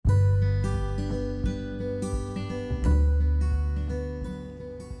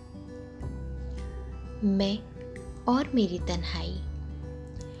मैं और मेरी तन्हाई।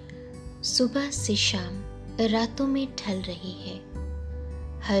 सुबह से शाम रातों में ढल रही है,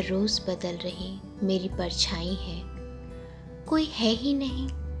 हर रोज बदल रही मेरी परछाई है। कोई है ही नहीं,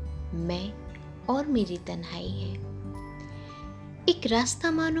 मैं और मेरी तन्हाई है। एक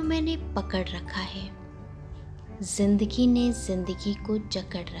रास्ता मानो मैंने पकड़ रखा है, जिंदगी ने जिंदगी को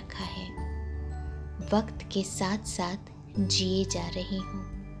जकड़ रखा है। वक्त के साथ साथ जिए जा रही हूँ,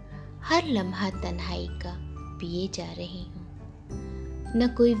 हर लम्हा तन्हाई का पिए जा रही हूँ। न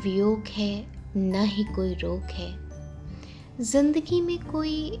कोई वियोग है, न ही कोई रोग है, जिंदगी में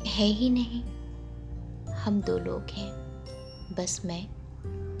कोई है ही नहीं। हम दो लोग हैं, बस मैं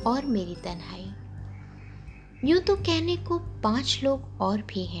और मेरी तन्हाई। यूं तो कहने को 5 लोग और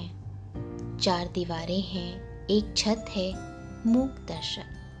भी हैं, 4 दीवारें हैं, एक छत है, मूक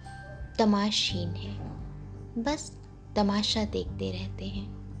दर्शक तमाशीन है, बस तमाशा देखते रहते हैं।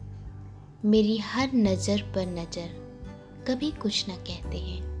 मेरी हर नज़र पर नज़र, कभी कुछ न कहते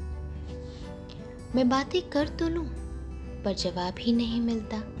हैं। मैं बातें कर तो लूं, पर जवाब ही नहीं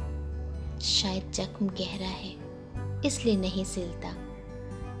मिलता। शायद जख्म गहरा है, इसलिए नहीं सिलता।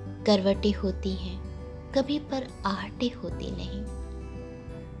 करवटें होती हैं कभी, पर आहटें होती नहीं।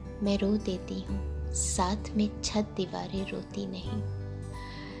 मैं रो देती हूँ, साथ में छत दीवारें रोती नहीं।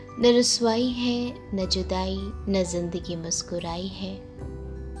 न रुसवाई है, न जुदाई, न जिंदगी मुस्कुराई है।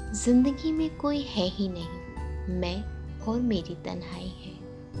 जिंदगी में कोई है ही नहीं, मैं और मेरी तन्हाई है।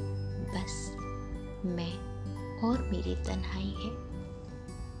 बस मैं और मेरी तन्हाई है।